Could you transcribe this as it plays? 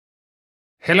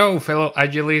Hello, fellow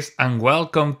Agilists, and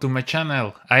welcome to my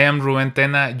channel. I am Ruben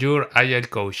Tena, your Agile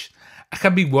coach. I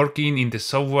have been working in the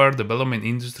software development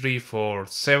industry for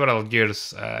several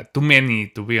years, too many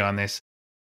to be honest.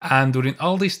 And during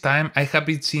all this time, I have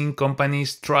been seeing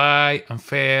companies try and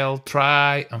fail,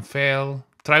 try and fail,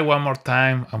 try one more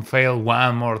time and fail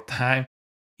one more time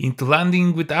into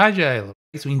landing with Agile,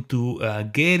 so into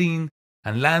getting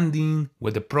and landing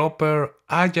with the proper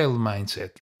Agile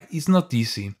mindset. It's not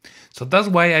easy. So that's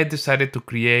why I decided to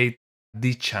create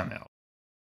this channel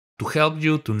to help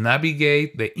you to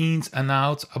navigate the ins and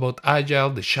outs about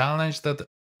Agile, the challenge that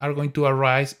are going to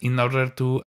arise in order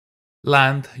to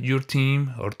land your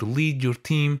team or to lead your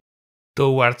team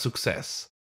towards success.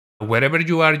 Wherever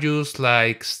you are just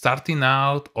like starting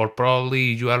out or probably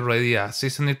you are already a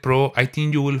seasoned pro, I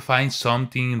think you will find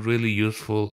something really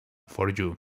useful for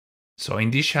you. So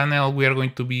in this channel, we are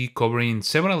going to be covering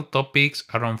several topics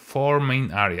around four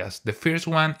main areas. The first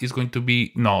one is going to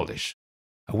be knowledge.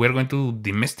 We're going to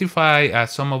demystify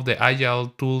some of the agile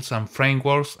tools and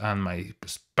frameworks and my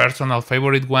personal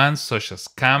favorite ones such as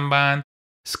Kanban,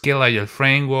 Scale Agile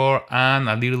Framework, and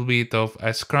a little bit of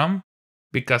Scrum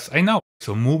because I know.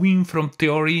 So moving from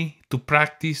theory to a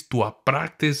practice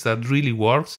that really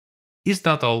works is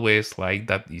not always like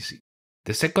that easy.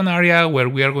 The second area where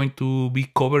we are going to be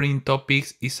covering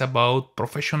topics is about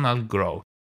professional growth.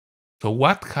 So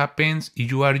what happens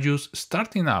if you are just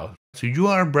starting out? So you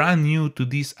are brand new to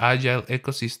this agile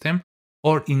ecosystem,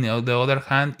 or in the other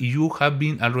hand, you have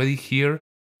been already here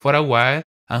for a while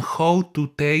and how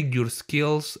to take your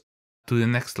skills to the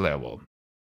next level.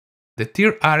 The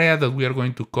third area that we are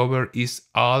going to cover is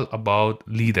all about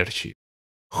leadership.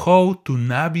 How to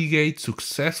navigate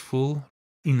successful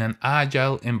in an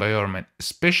agile environment,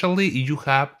 especially if you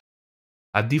have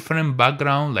a different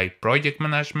background like project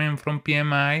management from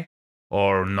PMI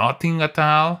or nothing at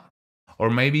all,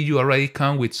 or maybe you already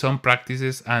come with some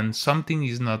practices and something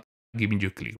is not giving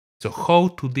you click. So how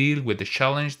to deal with the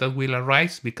challenge that will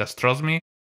arise, because trust me,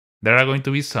 there are going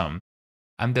to be some.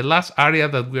 And the last area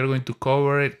that we are going to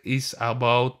cover is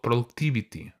about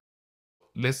productivity.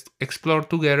 Let's explore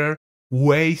together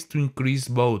ways to increase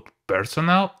both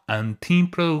personal and team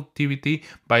productivity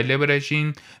by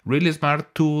leveraging really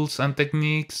smart tools and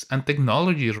techniques and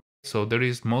technology. So there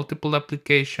is multiple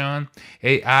application.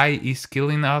 AI is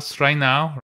killing us right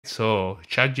now. So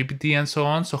ChatGPT and so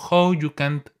on. So how you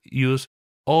can use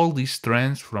all these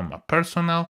trends from a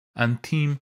personal and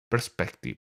team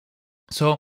perspective.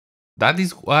 So that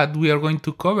is what we are going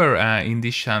to cover in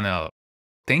this channel.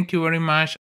 Thank you very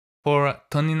much for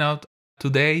tuning out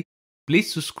today.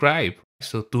 Please subscribe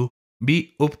so to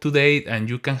be up to date and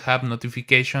you can have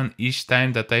notification each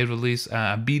time that I release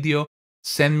a video.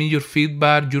 Send me your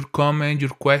feedback, your comment, your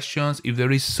questions if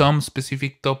there is some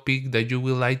specific topic that you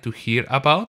would like to hear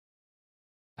about.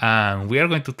 And we are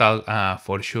going to talk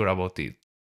for sure about it.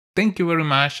 Thank you very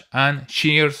much and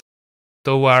cheers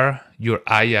toward your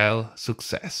agile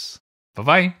success. Bye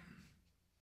bye.